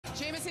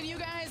Jameson, you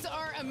guys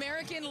are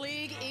American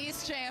League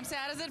East champs.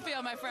 How does it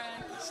feel, my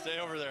friend? Stay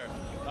over there.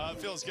 It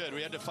feels good.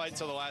 We had to fight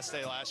till the last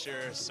day last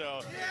year,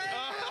 so.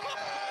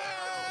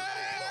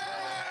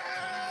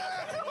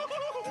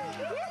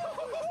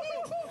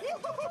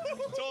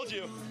 Told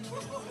you.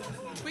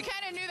 We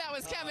kind of knew that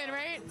was coming,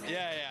 right?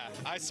 Yeah.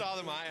 I saw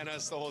them eyeing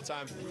us the whole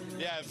time.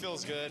 Yeah, it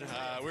feels good.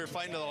 We were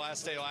fighting to the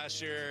last day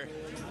last year,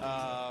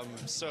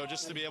 so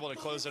just to be able to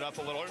close it up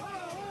a little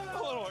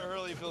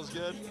early feels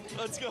good.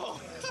 Let's go.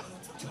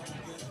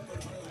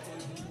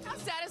 How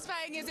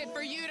satisfying is it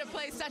for you to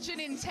play such an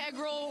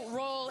integral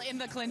role in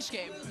the clinch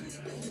game?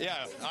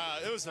 Yeah,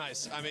 it was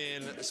nice. I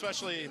mean,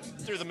 especially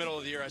through the middle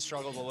of the year, I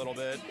struggled a little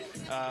bit.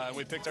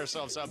 We picked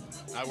ourselves up.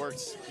 I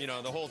worked,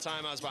 the whole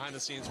time I was behind the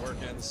scenes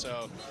working.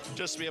 So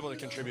just to be able to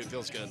contribute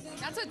feels good.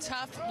 That's a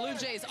tough Blue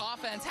Jays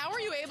offense. How are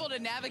you able to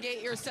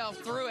navigate yourself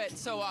through it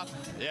so often?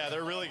 Yeah,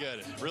 they're really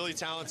good, really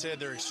talented.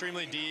 They're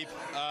extremely deep.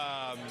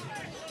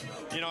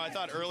 I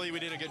thought early we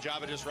did a good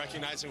job of just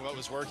recognizing what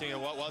was working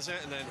and what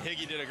wasn't, and then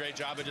Higgy did a great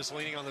job of just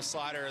leaning on the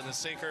slider and the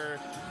sinker.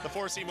 The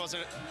four seam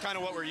wasn't kind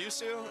of what we're used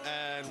to,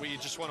 and we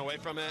just went away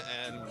from it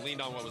and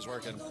leaned on what was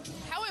working.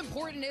 How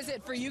important is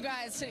it for you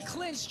guys to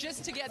clinch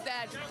just to get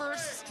that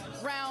first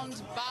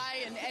round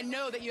bye and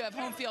know that you have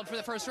home field for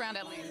the first round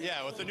at least?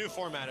 Yeah, with the new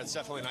format, it's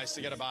definitely nice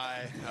to get a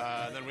bye,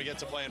 and then we get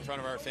to play in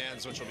front of our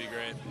fans, which will be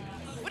great.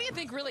 What do you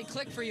think really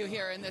clicked for you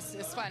here in this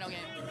final game?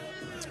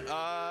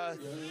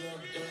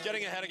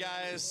 Getting ahead of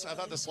guys. I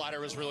thought the slider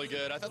was really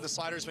good. I thought the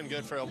slider's been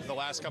good for the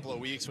last couple of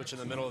weeks, which in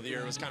the middle of the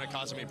year was kind of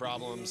causing me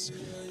problems.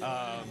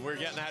 We're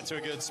getting that to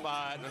a good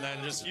spot, and then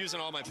just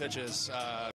using all my pitches.